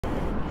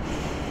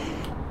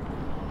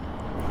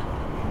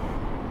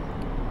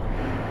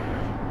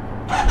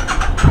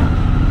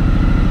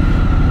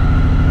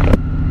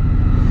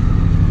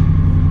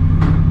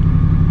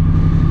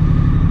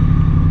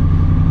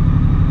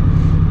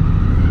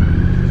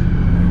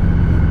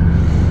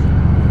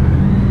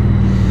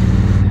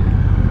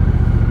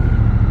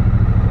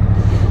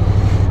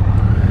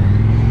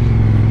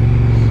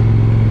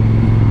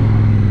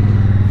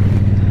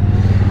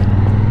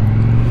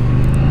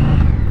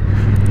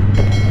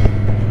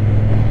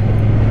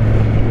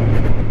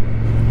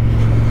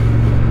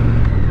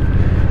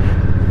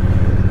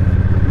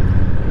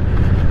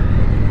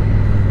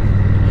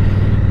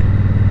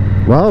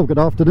Well, good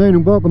afternoon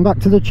and welcome back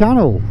to the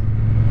channel.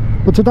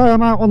 Well, today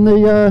I'm out on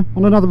the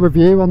on another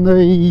review on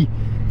the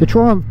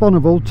Triumph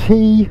Bonneville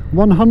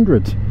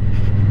T100.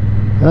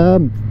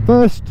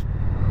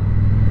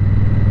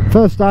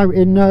 First out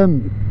in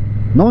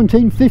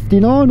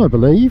 1959, I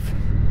believe.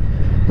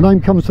 The name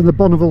comes from the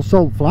Bonneville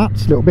salt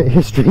flats. A little bit of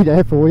history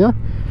there for you.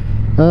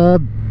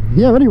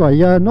 Yeah, anyway,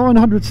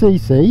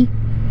 900cc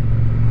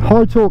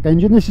high torque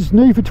engine. This is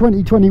new for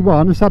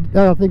 2021. It's had,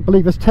 I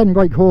believe it's 10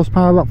 brake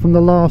horsepower up from the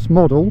last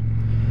model.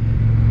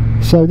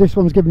 So this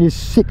one's giving you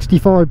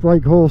 65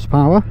 brake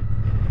horsepower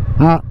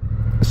at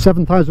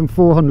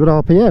 7,400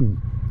 RPM.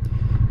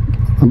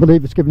 I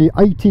believe it's giving you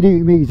 80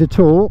 newton meters of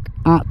torque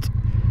at,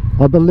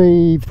 I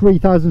believe,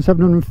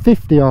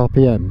 3,750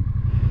 RPM.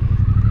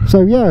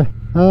 So yeah,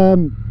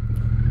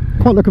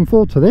 quite looking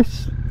forward to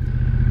this.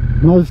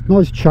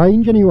 Nice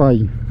change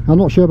anyway. I'm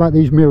not sure about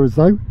these mirrors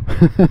though.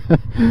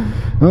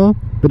 Oh,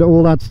 but it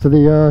all adds to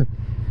the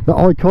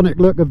iconic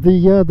look of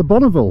the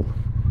Bonneville.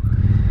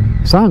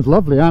 Sounds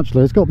lovely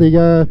actually. It's got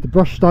the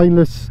brushed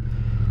stainless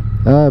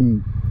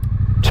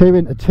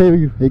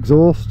 2x2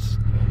 exhausts,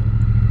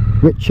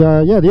 which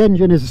yeah, the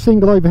engine is a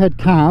single overhead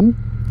cam,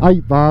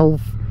 8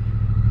 valve,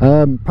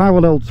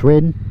 parallel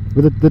twin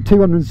with the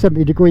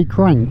 270-degree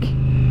crank,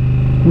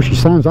 which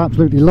sounds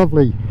absolutely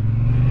lovely.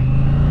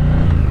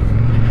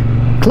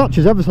 Clutch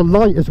is ever so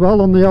light as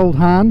well on the old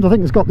hand. I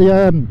think it's got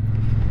the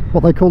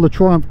what they call the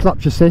Triumph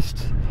clutch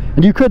assist,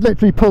 and you could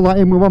literally pull that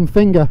in with one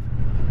finger.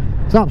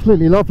 It's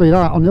absolutely lovely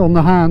that on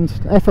the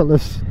hand,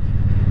 effortless,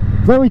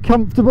 very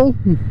comfortable.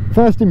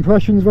 First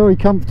impressions, very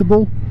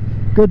comfortable,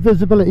 good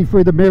visibility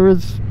through the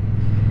mirrors,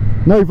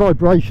 no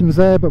vibrations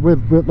there, but we're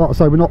like I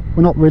say, we're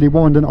not really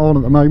winding it on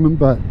at the moment,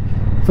 but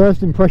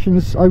first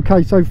impressions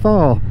okay so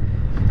far.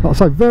 Like I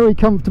say, very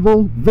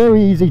comfortable,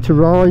 very easy to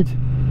ride.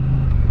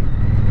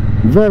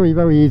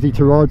 Very easy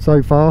to ride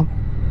so far.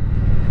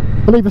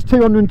 I believe it's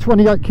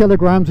 228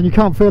 kilograms and you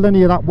can't feel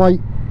any of that weight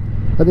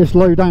at this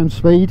low down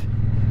speed.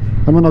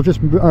 And when I've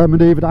just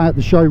manoeuvred it out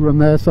the showroom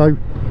there, so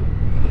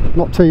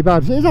not too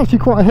bad. It's actually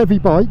quite a heavy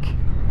bike,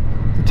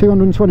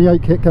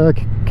 228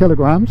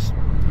 kilograms.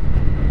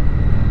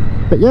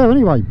 But yeah,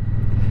 anyway,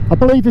 I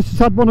believe this has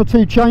had 1 or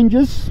 2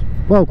 changes.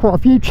 Well, quite a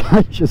few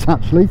changes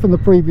actually from the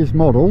previous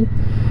model.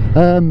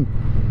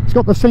 It's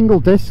got the single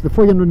disc, the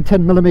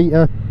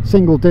 310mm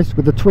single disc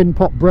with the twin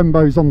pot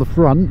Brembos on the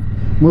front.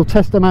 We'll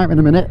test them out in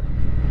a minute,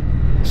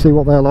 see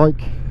what they're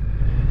like.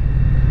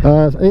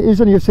 It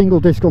is only a single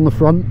disc on the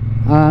front,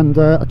 and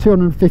a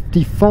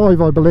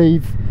 255, I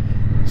believe,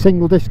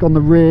 single disc on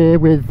the rear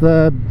with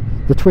the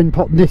twin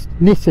pot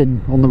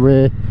Nissin on the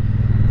rear.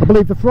 I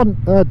believe the front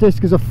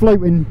disc is a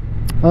floating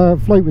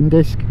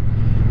disc.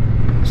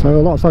 So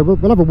like I say,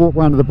 we'll have a walk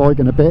around of the bike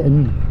in a bit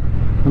and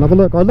have a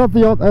look. I love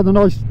the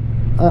nice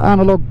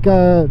analog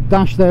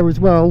dash there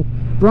as well,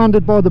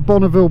 branded by the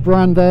Bonneville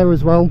brand there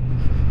as well.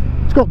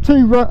 It's got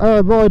 2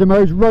 rider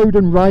modes, road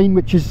and rain,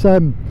 which is I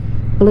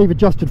believe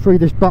adjusted through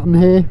this button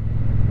here.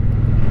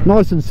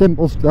 Nice and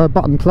simple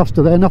button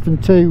cluster there, nothing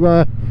too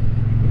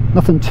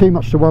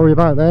much to worry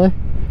about there.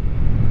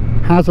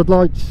 Hazard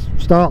lights,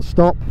 start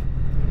stop,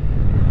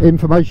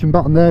 information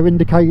button there,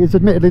 indicators.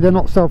 Admittedly they're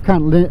not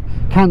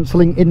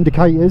self-cancelling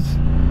indicators.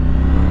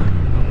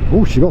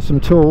 Oh, she got some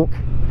torque.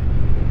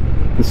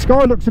 The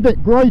sky looks a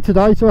bit grey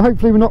today, so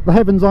hopefully the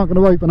heavens aren't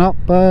going to open up.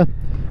 I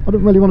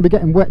don't really want to be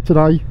getting wet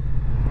today,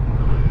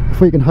 if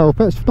we can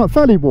help it. It's not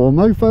fairly warm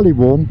though, fairly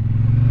warm.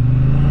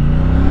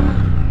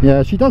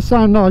 Yeah, she does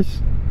sound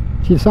nice.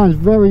 She sounds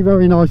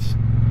very nice.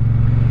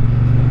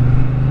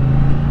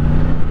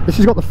 This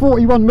has got the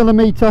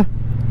 41mm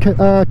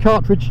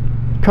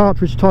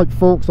cartridge type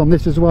forks on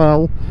this as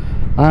well,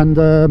 and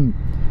the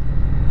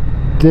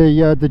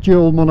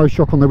dual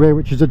monoshock on the rear,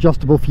 which is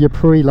adjustable for your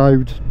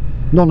preload.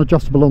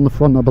 Non-adjustable on the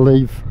front, I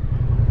believe.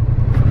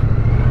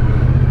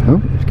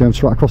 Oh, it's going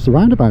straight across the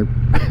roundabout.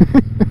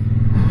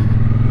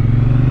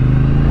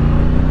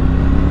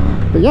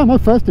 But yeah, my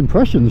first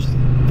impressions,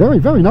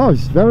 very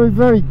nice,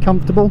 very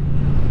comfortable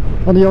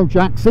on the old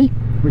jacksie,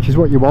 which is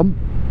what you want.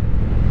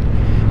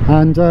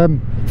 And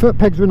foot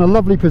pegs are in a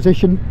lovely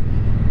position.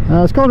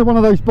 It's kind of one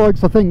of those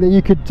bikes I think that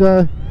you could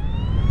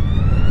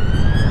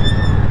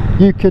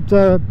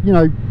you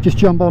know, just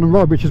jump on and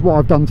ride, which is what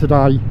I've done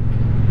today.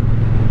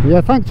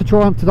 Yeah, thanks to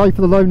Triumph today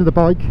for the loan of the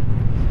bike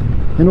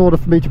in order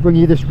for me to bring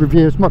you this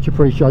review. It's much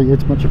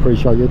appreciated, much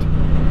appreciated.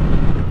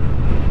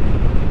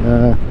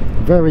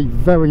 Very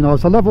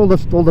nice. I love all the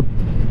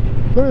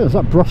is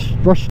that brush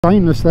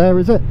stainless there,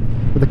 is it,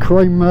 with the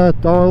chrome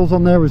dials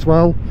on there as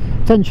well.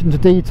 Attention to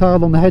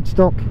detail on the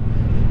headstock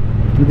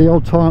with the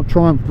old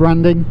Triumph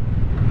branding.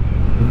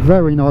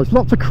 Very nice.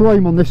 Lots of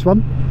chrome on this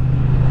one,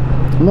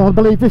 and I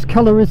believe this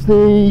colour is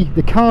the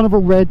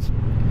Carnival Red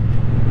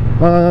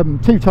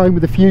two-tone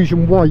with the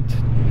Fusion white.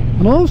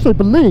 And I also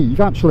believe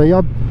actually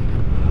that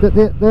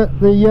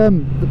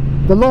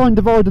the line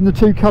dividing the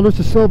 2 colours,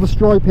 the silver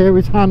stripe here,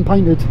 is hand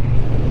painted.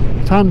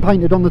 It's hand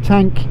painted on the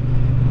tank.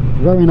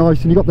 Very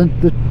nice. And you've got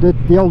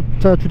the old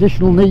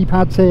traditional knee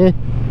pads here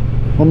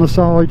on the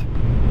side.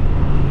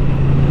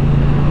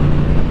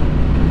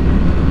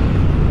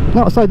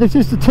 Like I say, this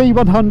is the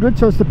T100,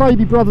 so it's the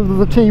baby brother of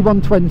the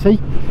T120,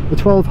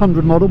 the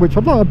 1200 model, which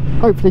I'd like to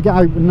hopefully get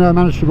out and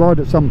manage to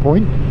ride at some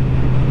point.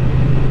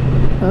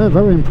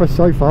 Very impressed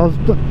so far. A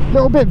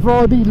little bit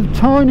vibey,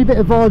 tiny bit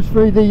of vibes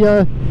through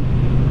the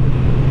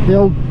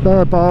old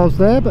bars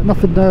there, but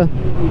nothing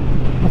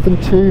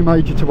too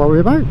major to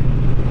worry about.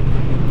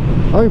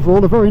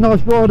 Overall, a very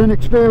nice riding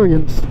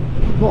experience.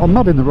 A lot of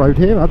mud in the road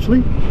here,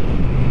 actually.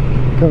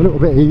 Go a little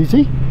bit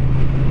easy.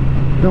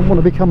 Don't want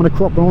to be coming a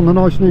cropper on the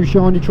nice new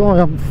shiny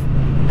Triumph.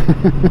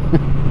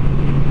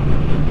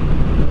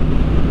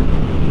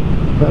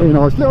 Very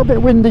nice. A little bit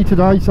windy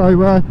today,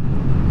 so I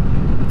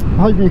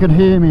hope you can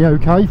hear me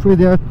okay through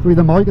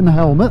the mic and the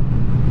helmet.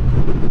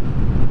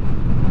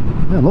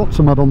 Yeah, lots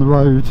of mud on the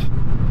road.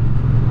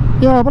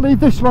 Yeah, I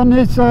believe this one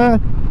is the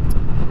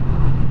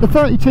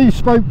 32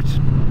 spoked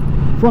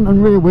front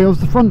and rear wheels.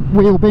 The front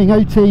wheel being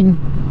 18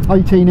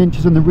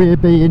 inches and the rear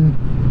being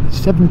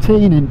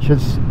 17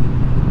 inches.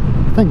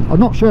 I'm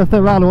not sure if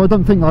they're alloy. I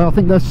don't think I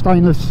think they're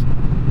stainless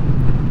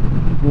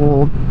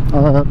or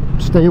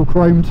steel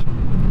chromed.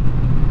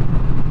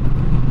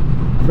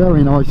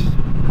 Very nice.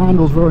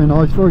 Handles very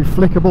nice, very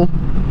flickable.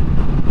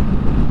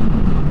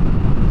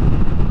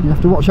 You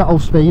have to watch that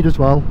old speed as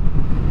well.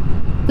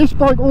 This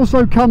bike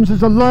also comes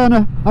as a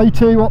learner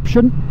A2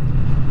 option,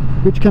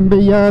 which can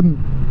be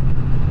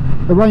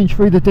arranged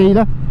through the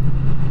dealer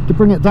to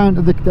bring it down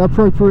to the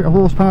appropriate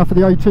horsepower for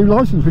the A2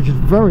 license, which is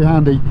very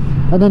handy.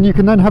 And then you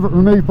can then have it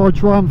removed by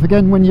Triumph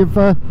again when you're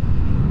ready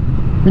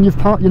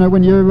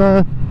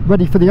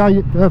for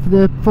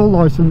the full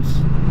license.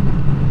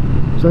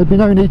 So there'd be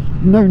no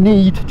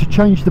need to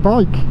change the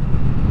bike,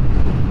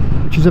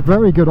 which is a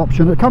very good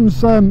option. It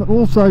comes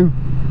also,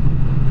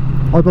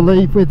 I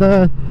believe, with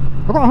I've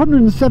got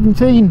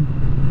 117,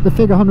 the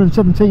figure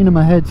 117 in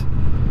my head,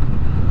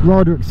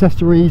 rider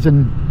accessories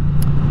and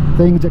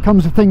things. It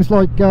comes with things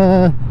like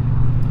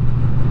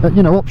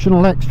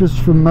optional extras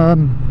from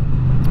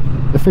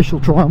official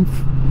Triumph.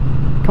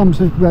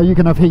 Comes with you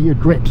can have heated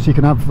grips, you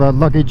can have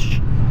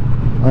luggage,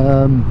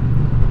 I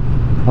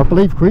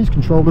believe cruise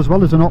control as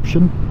well as an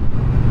option.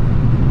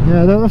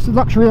 Yeah, that's the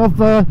luxury of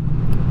the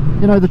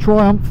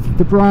Triumph,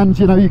 the brand.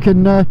 You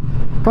can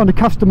kind of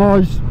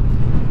customise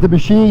the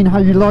machine how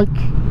you like,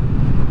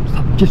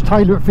 just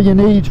tailor it for your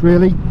needs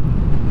really.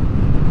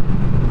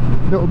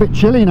 A little bit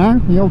chilly now,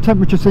 the old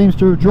temperature seems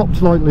to have dropped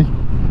slightly.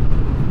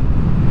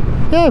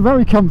 Yeah,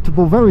 very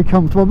comfortable, very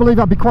comfortable. I believe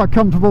that'd be quite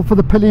comfortable for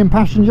the pillion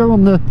passenger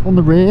on the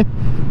rear.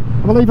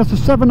 I believe that's a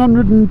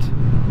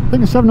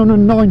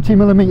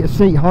 790mm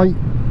seat height.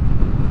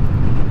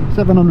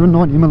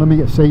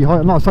 790mm seat height,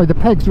 and like I say, the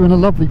pegs are in a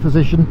lovely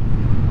position.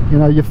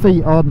 Your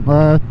feet aren't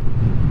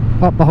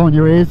up behind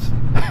your ears.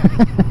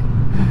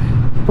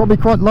 Probably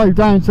quite low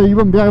down, so you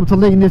wouldn't be able to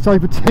lean this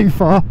over too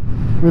far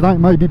without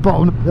maybe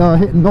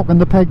knocking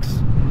the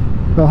pegs.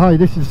 But hey,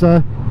 this is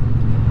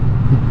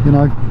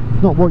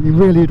not what you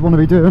really would want to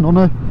be doing on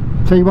a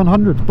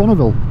T100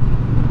 Bonneville.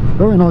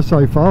 Very nice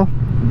so far.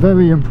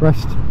 Very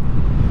impressed.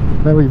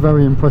 Very,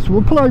 very impressed.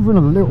 We'll pull over in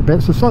a little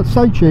bit, so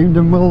stay tuned,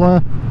 and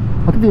I'll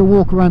give you a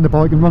walk around the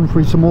bike and run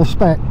through some more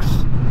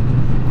specs.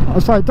 Like I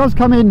say, it does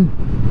come in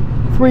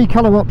 3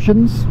 colour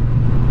options.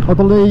 I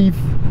believe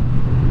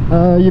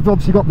you've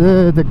obviously got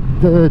the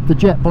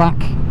jet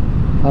black,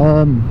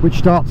 which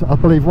starts at, I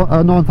believe,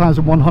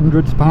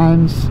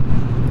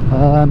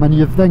 £9,100, and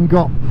you've then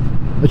got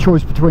a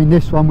choice between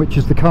this one, which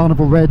is the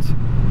carnival red,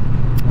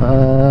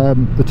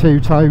 the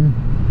two-tone,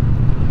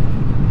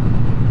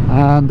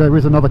 and there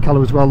is another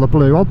colour as well, the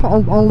blue. I'll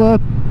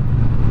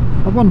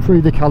run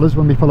through the colours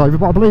when we pull over,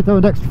 but I believe they're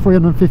an extra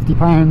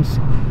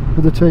 £350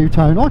 for the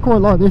two-tone. I quite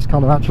like this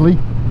colour actually.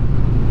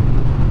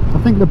 I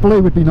think the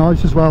blue would be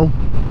nice as well,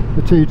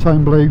 the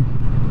two-tone blue,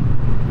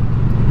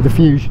 the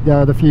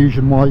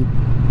fusion white.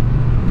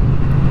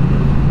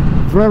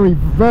 Very,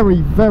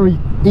 very, very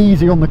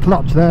easy on the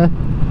clutch there.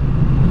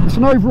 It's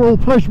an overall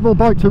pleasurable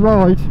bike to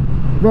ride,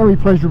 very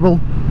pleasurable.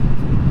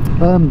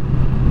 To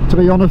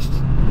be honest,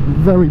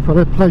 very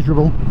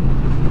pleasurable.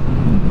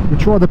 We'll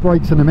try the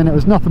brakes in a minute.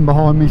 There's nothing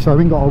behind me, so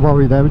we ain't got to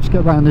worry there. We'll just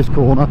get around this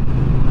corner,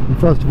 and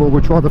first of all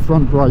we'll try the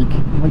front brake.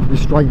 Make it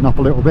straighten up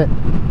a little bit.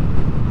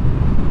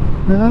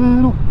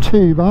 Not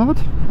too bad.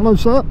 Hello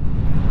sir.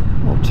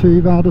 Not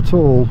too bad at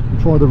all.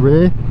 We'll try the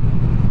rear.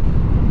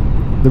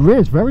 The rear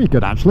is very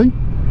good actually.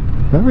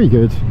 Very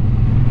good.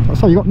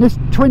 So you've got this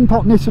twin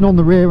pot Nissan on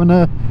the rear and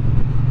a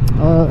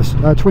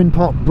twin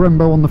pot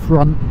Brembo on the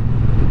front.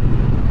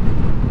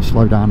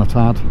 Slow down a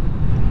tad.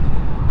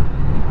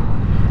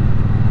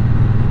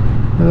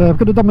 I've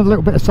got to done with a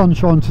little bit of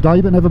sunshine today,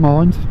 but never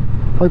mind.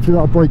 Hopefully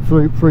that'll break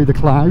through the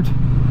cloud.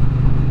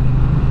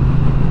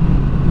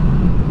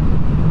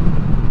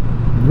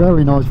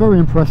 Very nice, very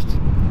impressed.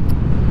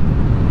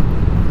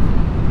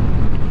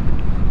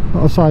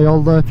 Like I say,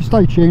 if you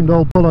stay tuned,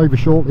 I'll pull over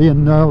shortly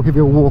and I'll give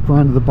you a walk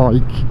around the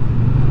bike,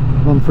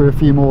 run through a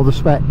few more of the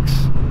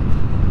specs.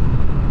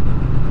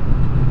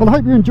 Well, I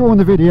hope you're enjoying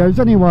the videos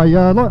anyway.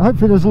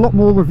 Hopefully there's a lot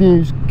more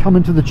reviews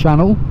coming to the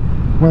channel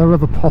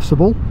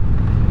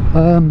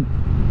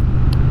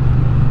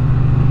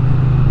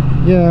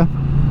yeah.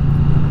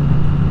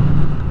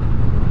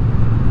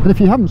 And if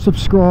you haven't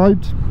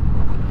subscribed,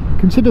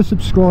 consider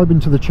subscribing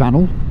to the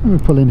channel. Let me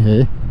pull in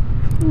here.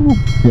 Ooh,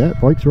 yeah,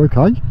 brakes are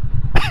okay.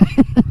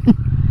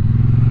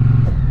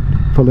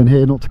 Pull in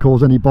here not to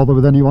cause any bother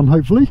with anyone,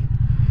 hopefully.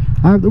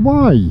 Out the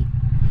way.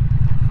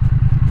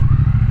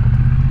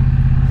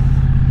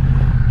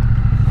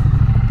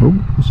 Oh,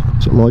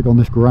 what's it like on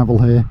this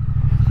gravel here?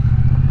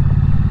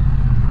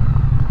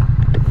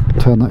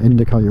 Turn that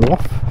indicator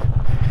off.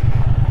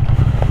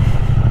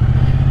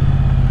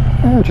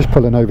 Just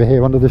pulling over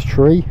here under this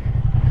tree.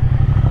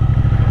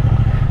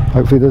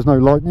 Hopefully there's no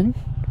lightning.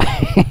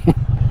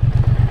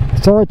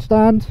 Side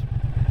stand,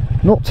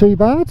 not too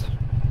bad.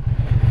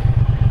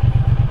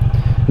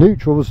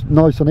 Neutral was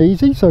nice and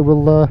easy, so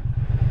we'll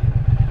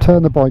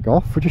turn the bike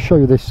off. We'll just show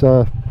you this.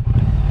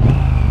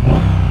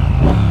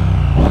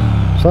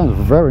 Sounds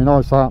very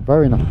nice, that.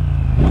 Very nice.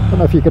 I don't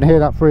know if you can hear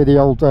that through the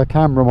old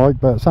camera mic,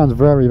 but it sounds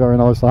very, very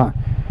nice, that.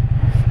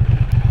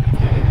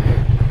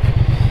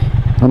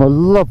 And I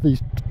love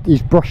these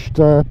brushed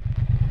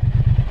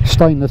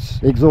stainless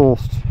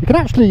exhausts. You can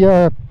actually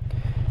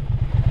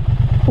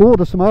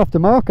order some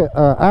aftermarket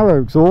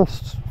Arrow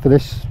exhausts for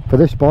this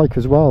bike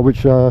as well,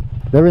 which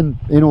they're in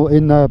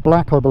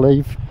black, I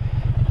believe.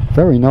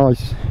 Very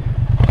nice.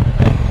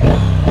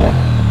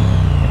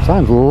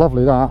 Sounds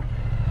lovely, that.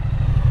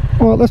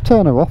 Well, let's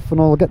turn her off and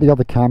I'll get the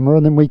other camera,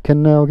 and then we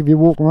can I'll give you a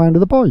walk around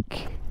of the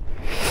bike.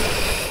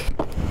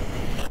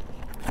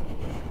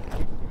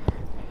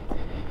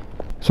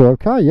 So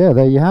okay, yeah,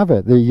 there you have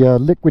it. The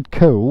liquid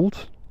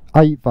cooled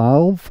 8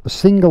 valve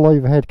single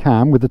overhead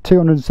cam with a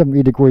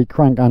 270-degree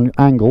crank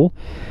angle,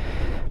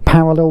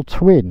 parallel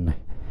twin.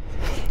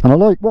 And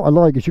what I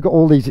like is you've got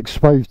all these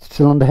exposed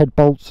cylinder head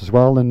bolts as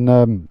well, and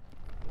the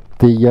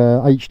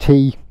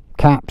HT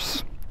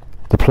caps,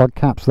 the plug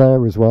caps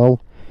there as well.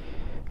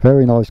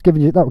 Very nice.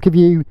 That will give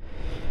you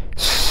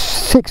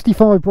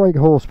 65 brake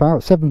horsepower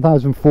at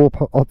 4,000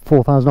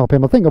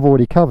 RPM. I think I've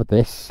already covered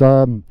this.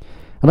 And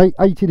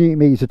 80 newton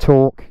meters of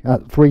torque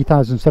at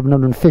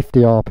 3,750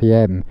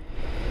 RPM.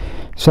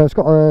 So it's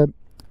got a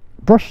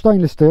brushed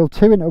stainless steel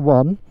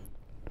 2-in-1.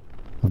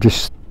 I've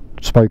just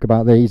spoke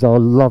about these. I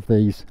love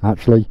these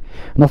actually,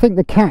 and I think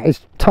the cat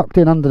is tucked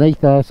in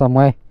underneath there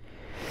somewhere.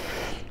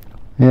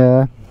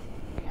 Yeah,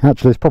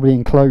 actually it's probably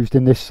enclosed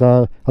in this.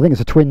 I think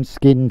it's a twin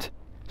skinned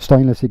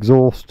stainless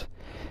exhaust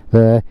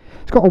there.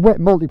 It's got a wet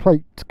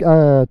multi-plate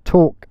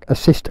torque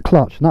assist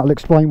clutch, and that'll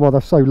explain why they're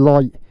so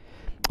light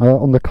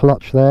on the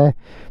clutch there.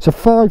 It's a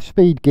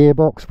 5-speed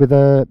gearbox with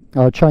a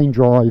chain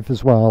drive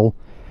as well.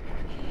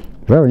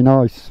 Very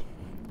nice,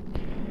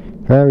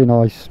 very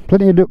nice.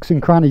 Plenty of nooks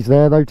and crannies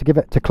there though to give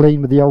it to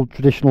clean with the old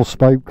traditional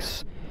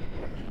spokes.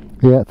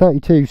 Yeah,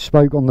 32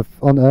 spoke on the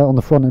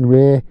front and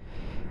rear,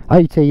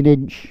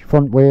 18-inch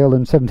front wheel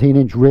and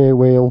 17-inch rear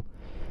wheel.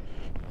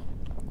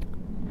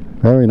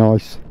 Very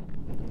nice.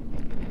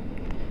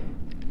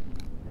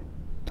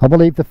 I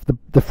believe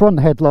the front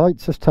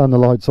headlights, let's turn the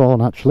lights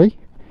on actually.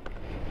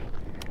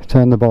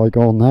 Turn the bike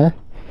on there.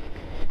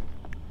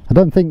 I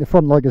don't think the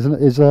front light is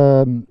LED.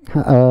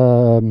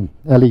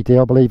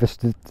 I believe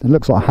it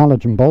looks like a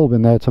halogen bulb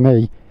in there to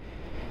me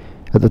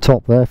at the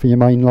top there for your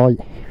main light.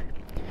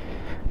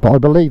 But I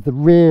believe the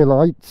rear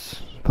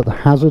lights, put the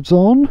hazards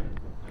on.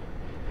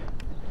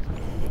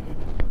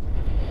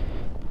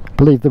 I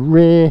believe the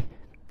rear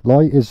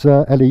light is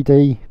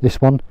LED,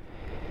 this one.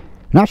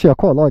 And actually I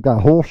quite like that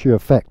horseshoe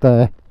effect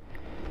there.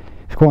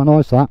 It's quite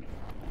nice, that.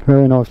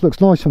 Very nice.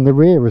 Looks nice from the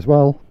rear as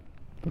well.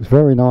 Looks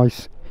very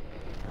nice.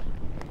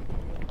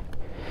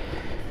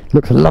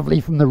 Looks lovely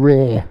from the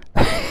rear.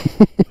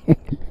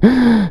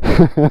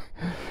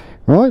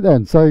 Right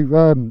then, so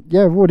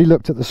yeah, I've already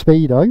looked at the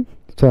speedo.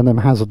 Turn them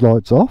hazard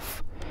lights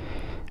off.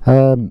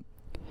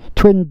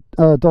 Twin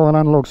dial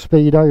analog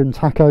speedo and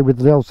tacho with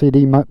the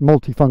LCD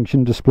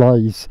multifunction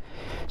displays.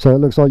 So it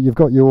looks like you've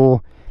got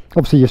your,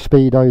 obviously your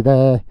speedo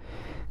there,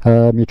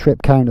 your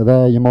trip counter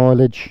there, your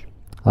mileage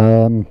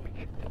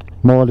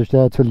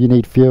there till you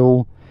need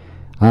fuel,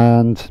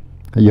 and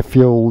your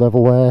fuel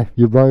level there,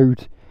 your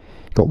road.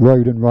 Got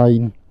road and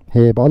rain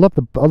here, but I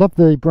love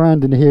the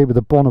branding here with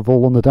the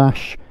Bonneville on the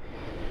dash.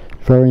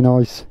 Very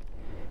nice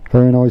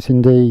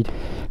indeed.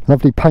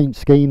 Lovely paint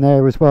scheme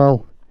there as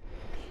well.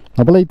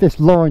 I believe this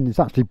line is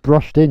actually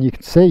brushed in. You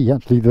can see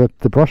actually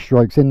the brush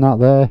strokes in that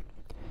there.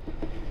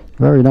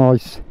 Very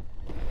nice.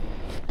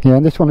 Yeah,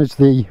 and this one is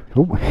the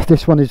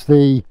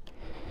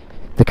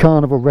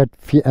Carnival red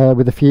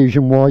with the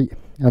fusion white,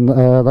 and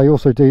they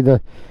also do the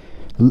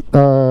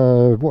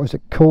what is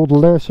it called,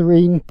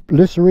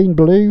 Glycerine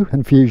blue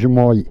and fusion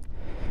white.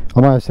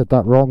 I may have said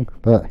that wrong,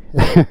 but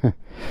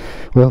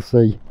we'll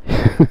see.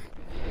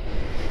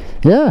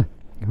 Yeah,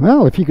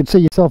 well, if you could see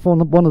yourself on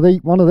one of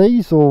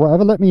these or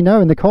whatever, let me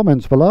know in the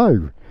comments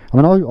below. I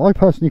mean, I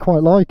personally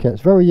quite like it.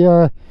 It's very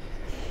you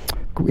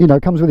know,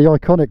 comes with the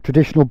iconic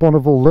traditional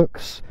Bonneville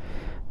looks,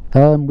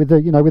 with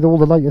the, you know, with all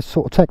the latest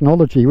sort of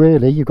technology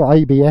really. You've got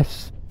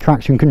ABS,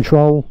 traction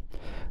control,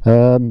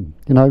 you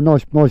know,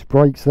 nice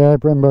brakes there,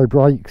 Brembo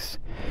brakes.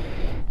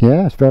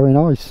 Yeah, it's very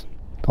nice.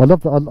 I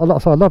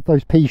love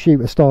those pea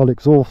shooter style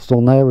exhausts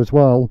on there as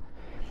well.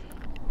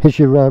 Here's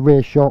your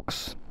rear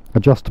shocks,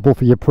 adjustable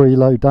for your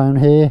preload down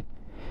here.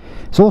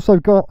 It's also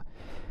got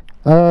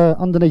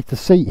underneath the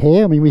seat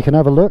here, I mean, we can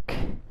have a look.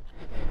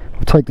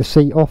 We'll take the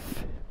seat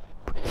off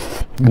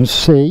and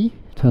see,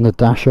 turn the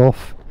dash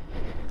off.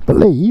 I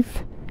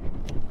believe,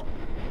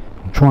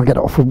 I'll try and get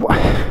it off with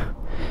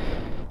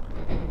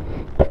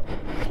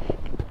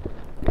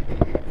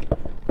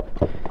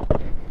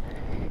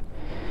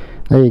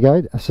there you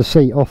go, that's the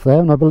seat off there,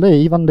 and I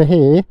believe under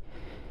here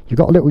you've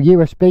got a little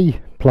USB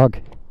plug.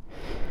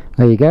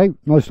 There you go,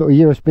 nice little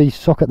USB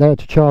socket there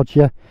to charge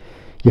your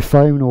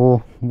phone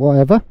or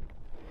whatever.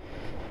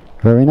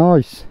 Very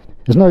nice.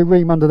 There's no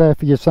room under there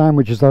for your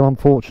sandwiches though,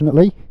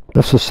 unfortunately.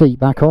 That's the seat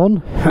back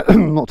on.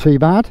 Not too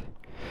bad.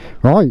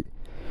 Right,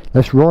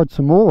 let's ride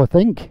some more, I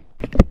think.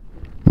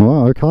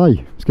 Well,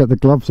 okay, let's get the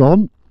gloves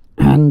on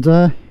and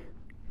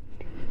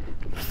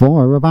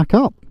fire her back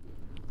up.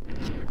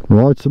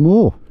 Ride some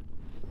more.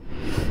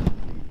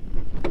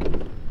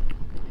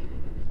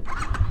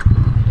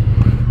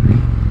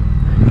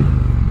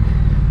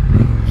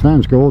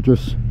 Sounds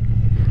gorgeous.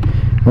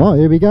 Right,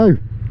 here we go.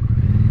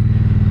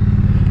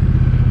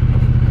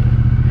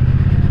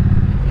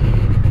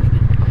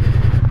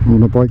 I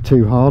don't want to brake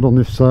too hard on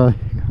this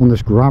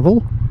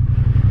gravel.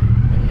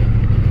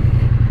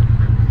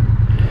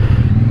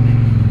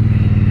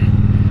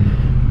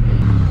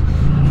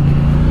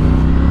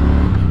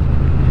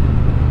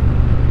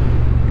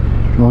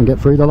 Try and get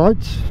through the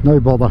lights, no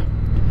bother.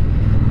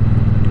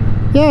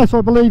 Yeah, so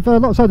I believe,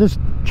 like I said, there's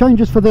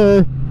changes for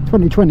the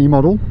 2020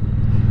 model.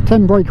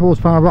 10 brake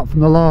horsepower up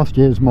from the last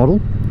year's model,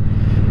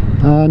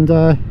 and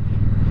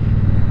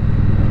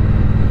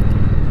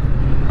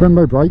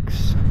Brembo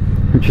brakes,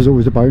 which is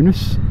always a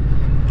bonus.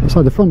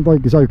 So the front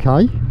brake is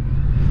okay,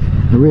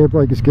 the rear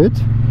brake is good.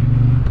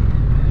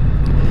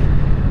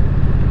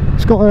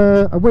 It's got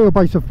a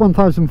wheelbase of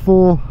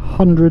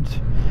 1,400,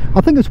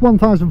 I think it's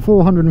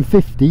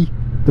 1,450,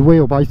 the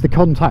wheelbase, the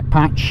contact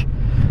patch,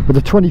 with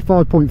a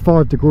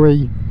 25.5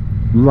 degree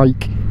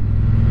rake.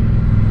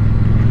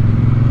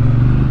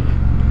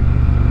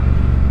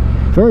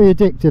 Very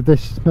addictive,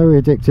 this, very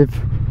addictive.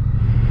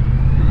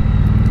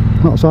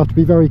 Also have to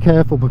be very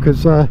careful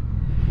because it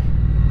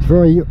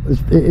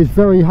is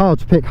very hard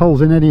to pick holes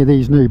in any of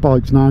these new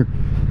bikes now,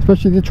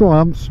 especially the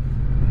Triumphs.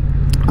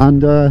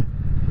 And I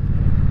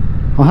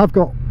have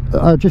got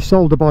just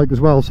sold a bike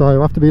as well, so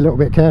I have to be a little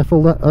bit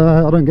careful that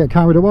I don't get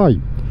carried away.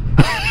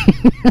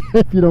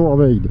 If you know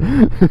what I mean.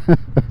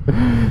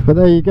 But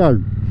there you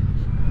go.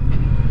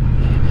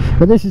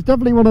 But this is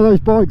definitely one of those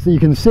bikes that you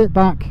can sit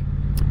back,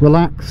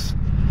 relax,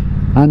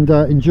 and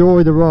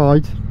enjoy the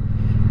ride,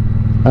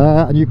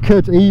 and you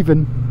could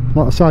even,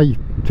 like I say,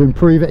 to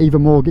improve it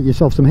even more, get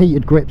yourself some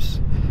heated grips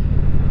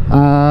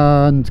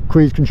and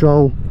cruise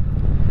control.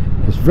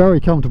 It's very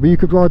comfortable. You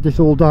could ride this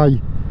all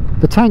day.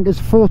 The tank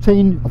is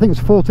 14, I think it's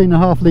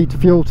 14.5 litre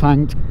fuel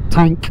tank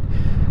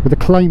with a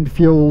claimed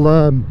fuel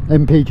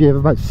MPG of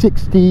about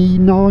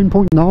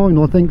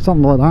 69.9, I think,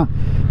 something like that,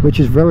 which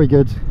is very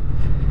good,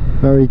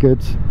 very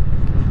good.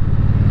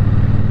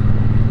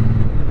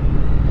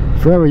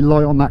 Very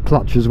light on that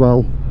clutch as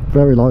well,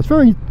 very light. It's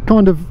very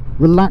kind of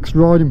relaxed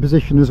riding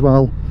position as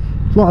well.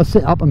 It's like a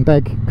sit up and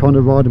beg kind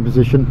of riding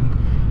position.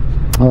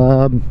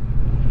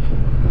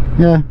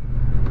 Yeah,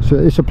 so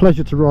it's a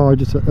pleasure to ride.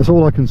 That's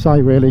all I can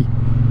say really.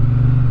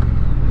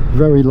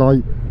 Very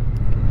light,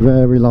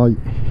 very light.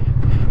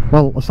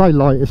 Well, I say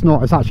light, it's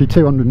not, it's actually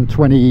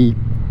 28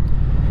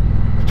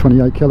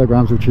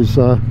 kilograms, which is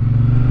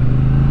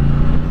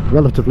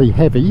relatively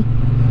heavy,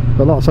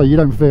 but like I say, you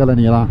don't feel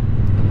any of that.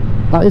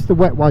 That is the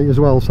wet weight as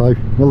well, so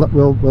we'll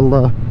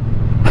we'll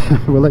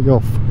let you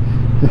off.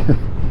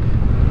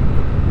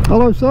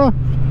 Hello, sir.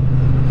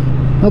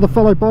 Another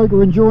fellow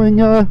biker enjoying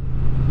the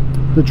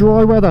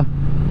dry weather.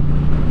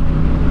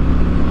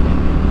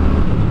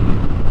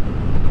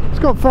 It's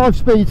got 5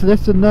 speeds to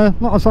this, and like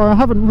I say, it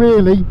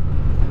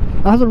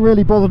hasn't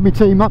really bothered me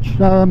too much.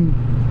 You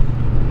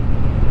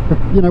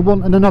know,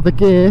 wanting another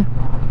gear.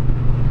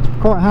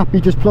 Quite happy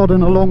just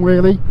plodding along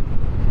really.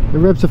 The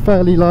revs are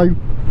fairly low.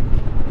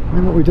 I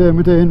mean, what we're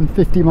doing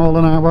 50 mile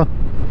an hour,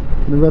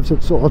 and the revs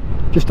are sort of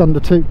just over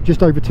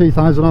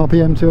 2,000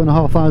 RPM,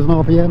 2,500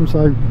 RPM.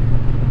 So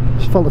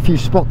just felt a few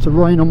spots of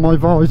rain on my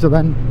visor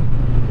then.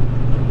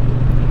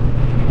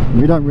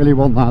 We don't really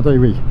want that,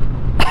 do we?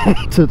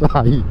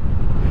 Today.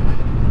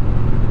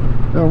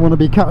 Don't want to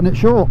be cutting it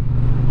short.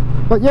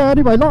 But yeah,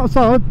 anyway, like I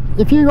said,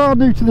 if you are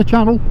new to the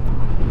channel,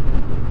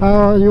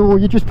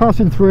 you're just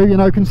passing through, you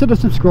know, consider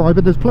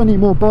subscribing. There's plenty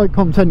more bike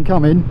content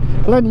coming,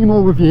 plenty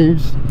more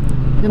reviews.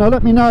 You know,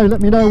 let me know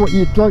what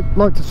you'd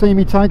like to see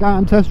me take out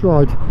and test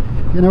ride.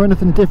 You know,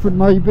 anything different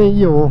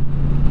maybe, or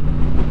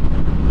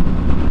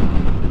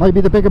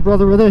maybe the bigger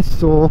brother of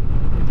this, or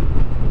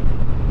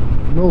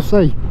we'll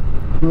see.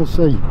 We'll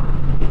see.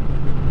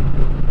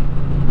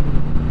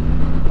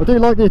 I do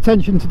like the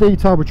attention to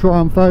detail with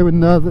Triumph though,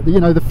 and you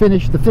know, the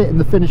finish, the fit and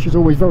the finish is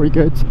always very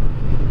good.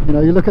 You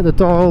know, you look at the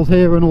dials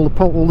here and all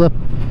the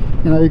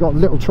You know, you've got a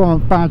little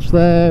Triumph badge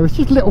there. It's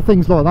just little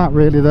things like that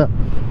really that,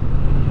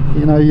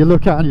 you know, you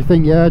look at and you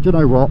think, yeah, do you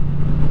know what,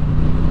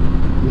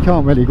 you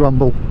can't really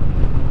grumble.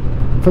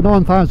 For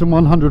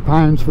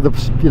 £9,100 for the,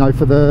 you know,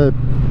 for the,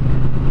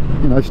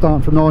 you know,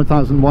 starting from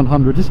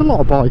 9,100, it's a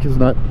lot of bike,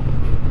 isn't it?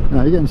 You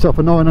know, you get yourself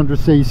a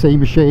 900cc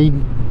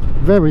machine,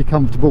 very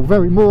comfortable,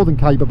 very more than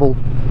capable.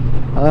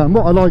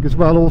 What I like as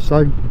well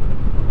also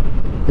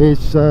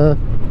is,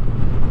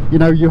 you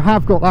know, you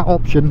have got that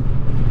option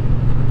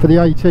for the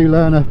A2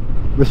 learner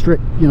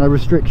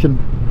restriction,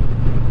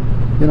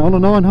 you know, on a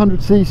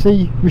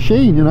 900cc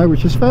machine, you know,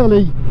 which is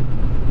fairly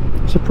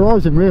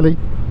surprising, really.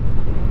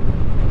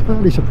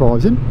 Fairly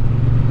surprising.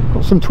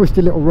 Got some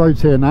twisty little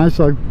roads here now,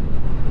 so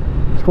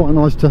it's quite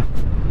nice to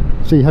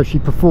see how she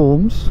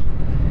performs.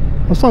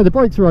 I'll say the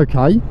brakes are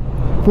okay,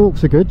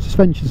 forks are good,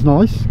 suspension's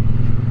nice,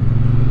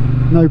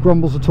 no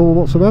grumbles at all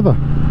whatsoever.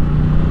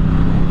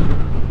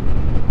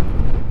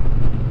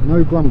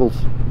 No grumbles.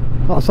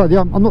 Like I say,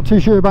 I'm not too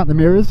sure about the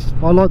mirrors.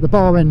 I like the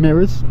bar end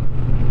mirrors,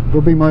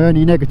 will be my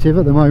only negative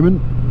at the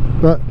moment,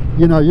 but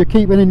you know, you're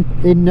keeping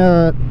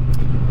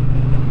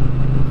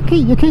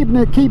you're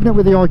keeping it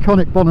with the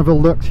iconic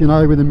Bonneville looks, you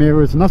know, with the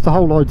mirrors, and that's the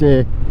whole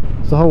idea.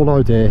 It's the whole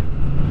idea,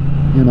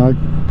 you know.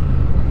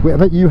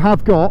 But you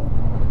have got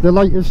the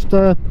latest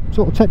sort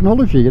of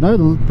technology, you know,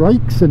 the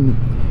brakes, and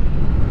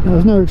you know,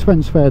 there's no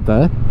expense spared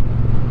there.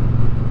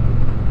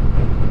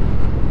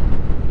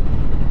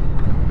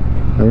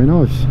 Very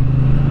nice.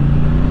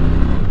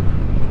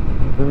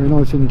 Very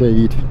nice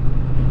indeed.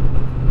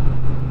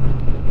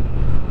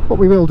 What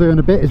we will do in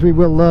a bit is we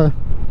will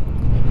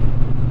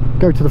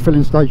go to the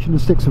filling station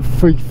and stick some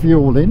free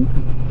fuel in,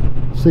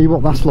 see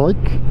what that's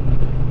like.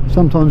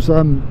 Sometimes they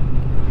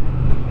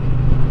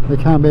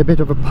can be a bit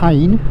of a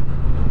pain.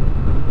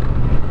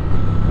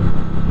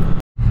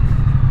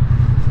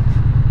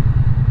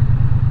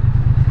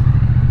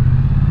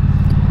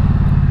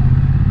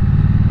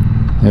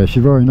 Yeah,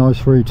 she's very nice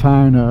through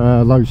town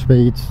at low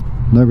speeds,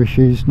 no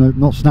issues,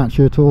 not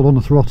snatchy at all on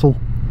the throttle.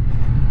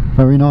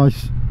 Very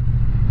nice.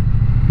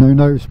 No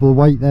noticeable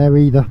weight there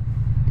either.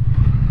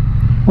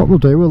 What we'll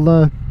do,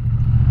 we'll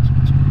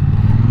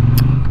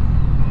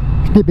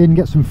snip in,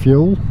 get some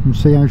fuel, and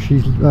see how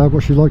she's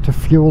what she's like to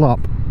fuel up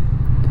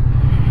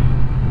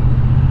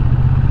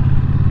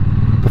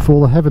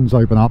before the heavens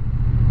open up.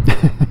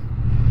 It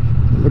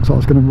looks like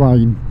it's going to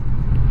rain.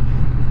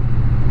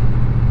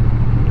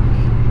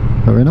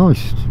 Very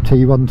nice.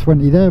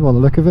 T120 there by the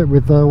look of it,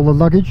 with all the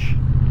luggage,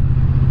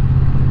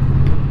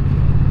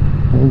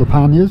 all the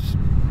panniers.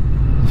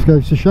 This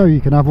goes to show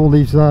you can have all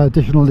these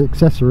additional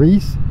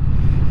accessories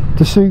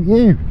to suit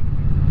you.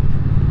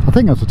 I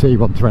think that's a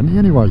T120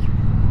 anyway,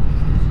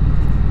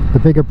 the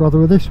bigger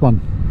brother of this one.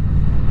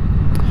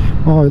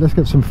 Alright, let's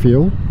get some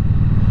fuel,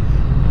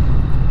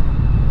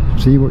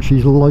 see what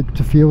she's like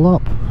to fuel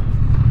up.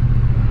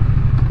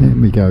 Here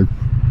we go.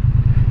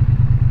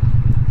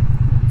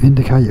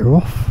 Indicator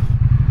off.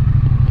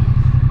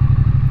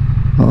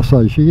 Like I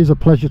say, she is a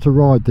pleasure to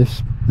ride,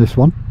 this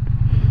one.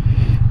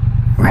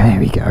 There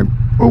we go.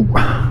 Oh,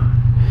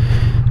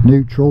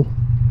 neutral.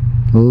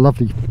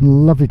 Lovely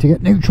to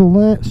get neutral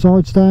there.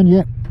 Side stand,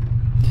 yep.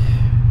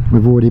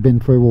 We've already been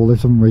through all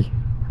this, haven't we?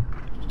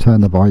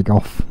 Turn the bike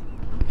off.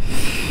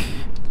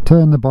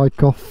 Turn the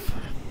bike off.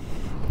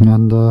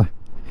 And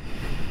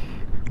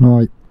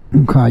right,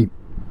 okay.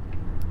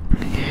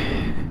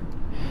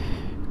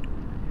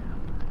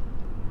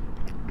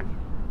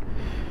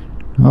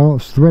 Oh,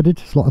 it's threaded.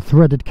 It's like a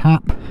threaded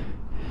cap.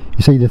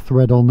 You see the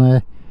thread on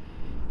there.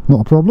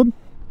 Not a problem.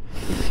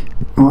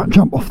 Alright,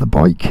 jump off the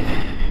bike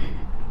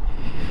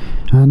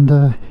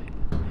and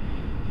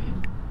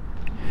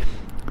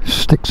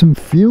stick some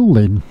fuel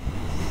in.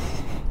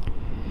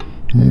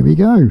 There we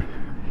go.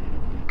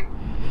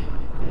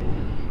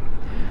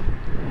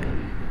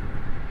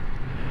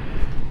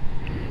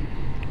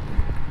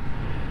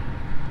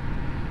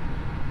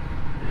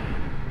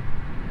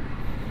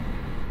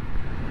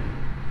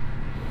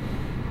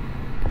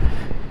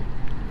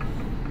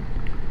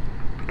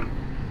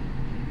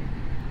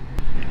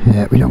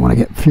 Yeah, we don't want to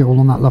get fuel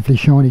on that lovely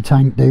shiny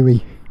tank, do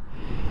we?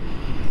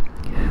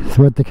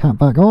 Thread the cap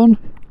back on.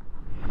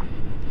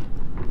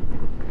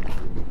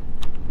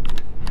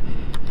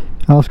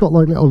 Oh, it's got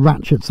like little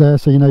ratchets there,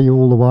 so you know you're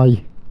all the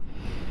way.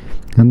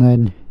 And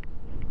then,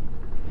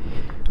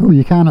 oh,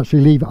 you can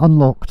actually leave it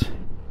unlocked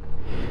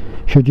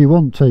should you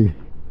want to.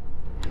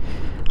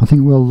 I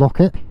think we'll lock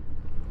it.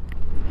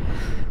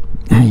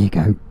 There you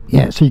go.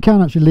 Yeah, so you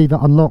can actually leave it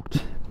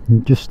unlocked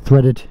and just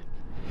threaded.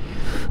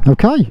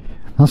 Okay,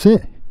 that's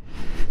it.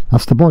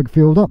 That's the bike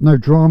fueled up, no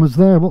dramas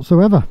there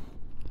whatsoever.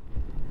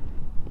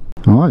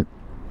 Alright,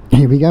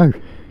 here we go.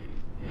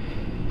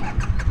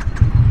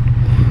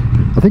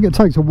 I think it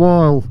takes a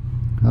while,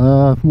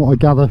 from what I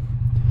gather,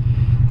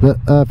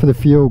 that for the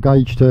fuel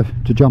gauge to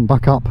jump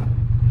back up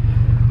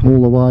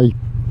all the way.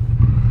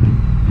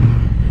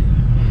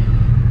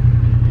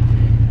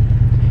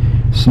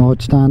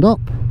 Side stand up.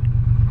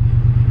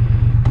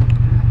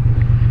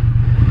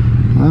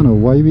 And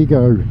away we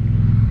go.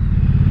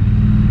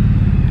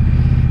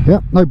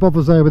 Yep, no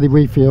bothers there with the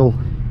refuel,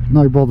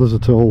 no bothers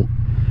at all.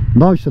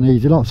 Nice and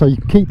easy, like so you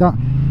can keep that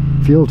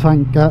fuel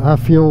tank,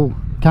 fuel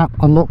cap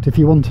unlocked if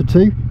you wanted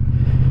to,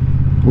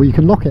 or you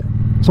can lock it.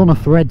 It's on a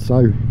thread, so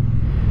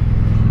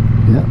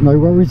yeah, no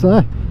worries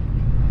there.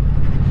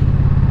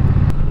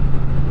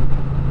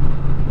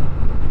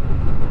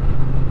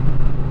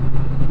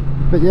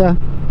 But yeah,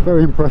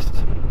 very impressed.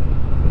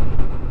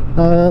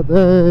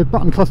 The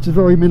button cluster is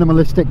very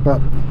minimalistic, but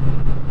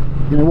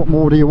you know, what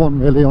more do you want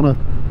really on a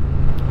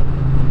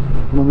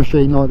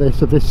machine like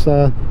this of this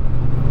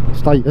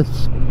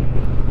status?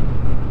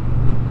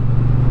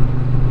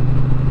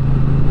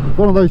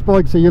 One of those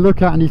bikes that you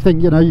look at and you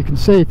think, you know, you can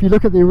see, if you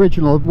look at the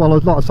original, well,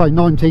 I'd like to say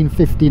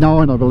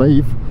 1959 I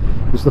believe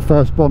was the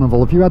first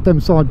Bonneville. If you had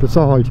them side by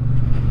side,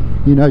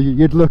 you know,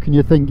 you'd look and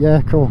you think,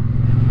 yeah, cool,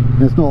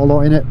 there's not a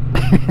lot in it.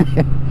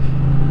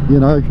 You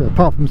know,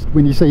 apart from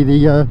when you see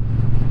the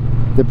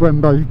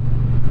Brembo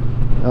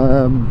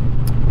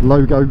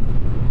logo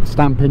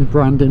stamping,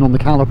 branding on the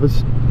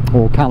calipers,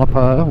 or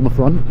caliper on the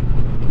front,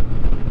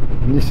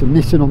 and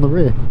Nissan on the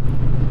rear.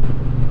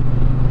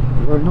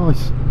 Very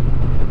nice.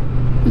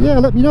 But yeah,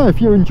 let me know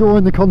if you're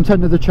enjoying the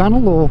content of the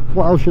channel or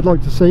what else you'd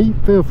like to see.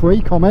 Feel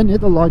free, comment,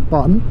 hit the like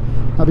button,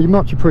 that'd be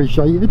much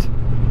appreciated.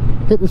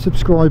 Hit the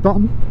subscribe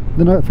button,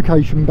 the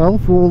notification bell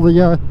for all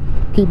the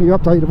keep you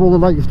updated of all the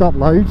latest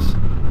uploads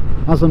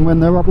as and when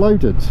they're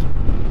uploaded.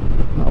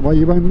 That way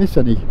you won't miss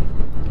any.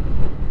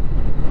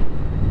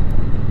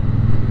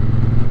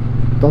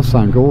 It does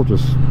sound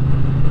gorgeous.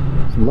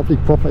 Some lovely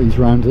properties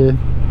around here.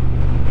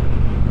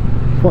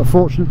 Quite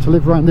fortunate to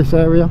live around this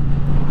area.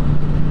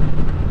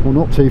 Well,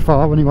 not too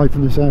far anyway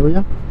from this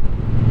area.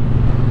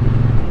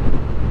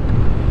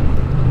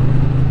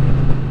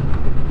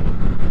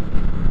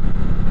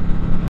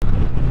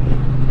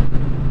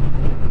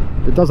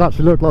 It does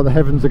actually look like the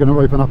heavens are going to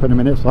open up in a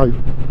minute, so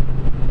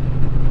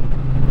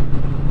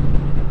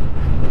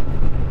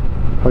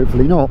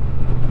hopefully not,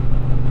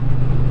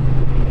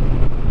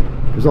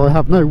 because I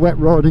have no wet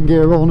riding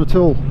gear on at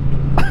all.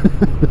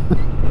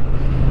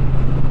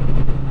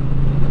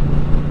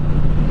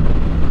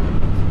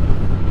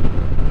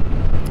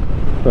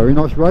 Very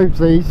nice roads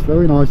these,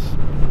 very nice.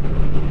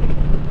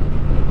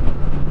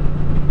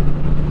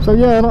 So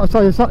yeah, like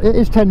I say, it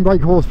is 10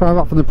 brake horsepower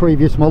up from the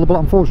previous model, but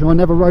unfortunately I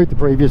never rode the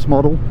previous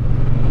model,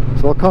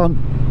 so I can't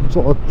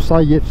sort of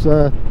say it's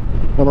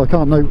well, I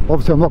can't know,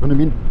 obviously I'm not going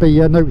to be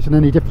noticing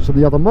any difference from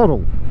the other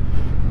model.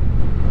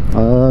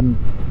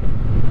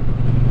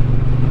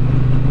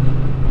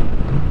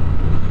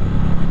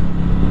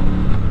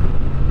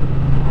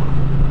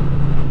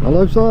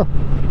 Hello sir.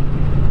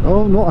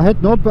 Oh, not a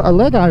head nod but a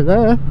leg out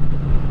there.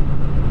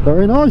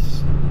 Very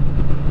nice.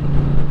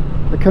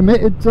 A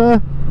committed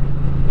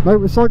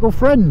motorcycle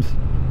friend.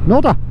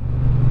 Nodder.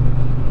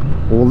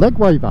 Or leg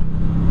waver.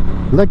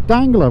 Leg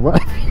dangler,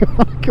 whatever you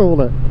want to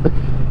call it.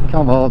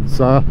 Come on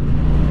sir.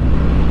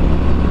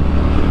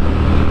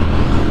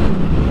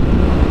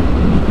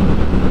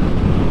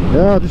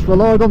 Yeah, I just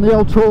relied on the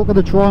old torque of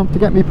the Triumph to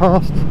get me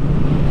past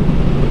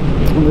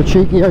on the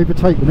cheeky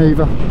overtake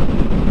manoeuvre.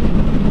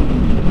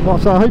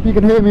 Right, so I hope you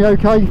can hear me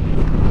okay.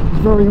 It's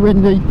very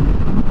windy.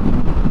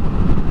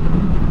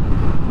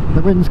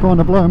 The wind's kind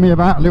of blowing me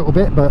about a little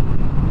bit, but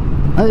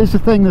that is the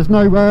thing, there's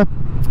no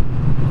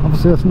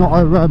obviously it's not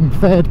a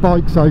fared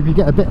bike, so if you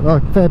get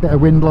a fair bit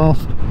of wind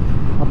blast,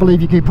 I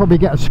believe you could probably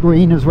get a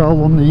screen as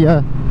well on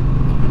the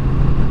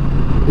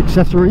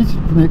accessories,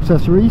 from the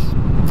accessories,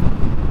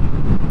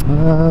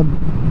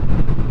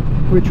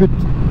 which would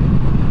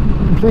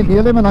completely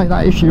eliminate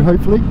that issue,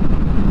 hopefully.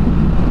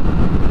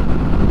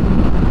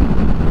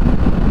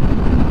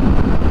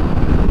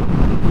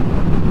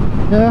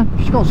 Yeah,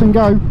 she's got some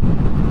go.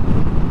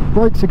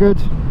 Brakes are good.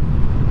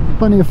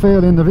 Plenty of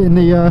feel in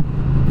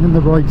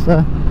the brakes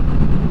there.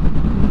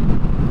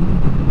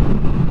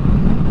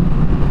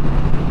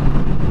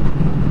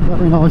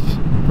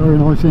 Very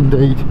nice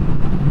indeed.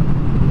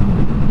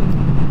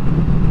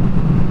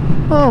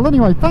 Well,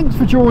 anyway, thanks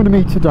for joining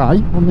me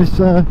today on this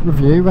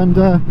review, and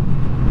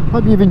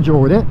hope you've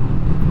enjoyed it.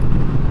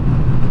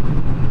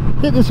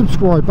 Hit the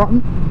subscribe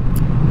button,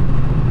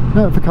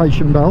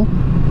 notification bell,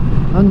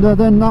 and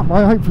then that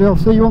way hopefully I'll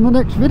see you on the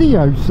next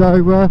video. So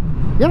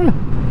yeah,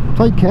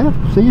 take care,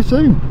 see you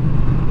soon,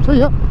 see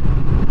ya.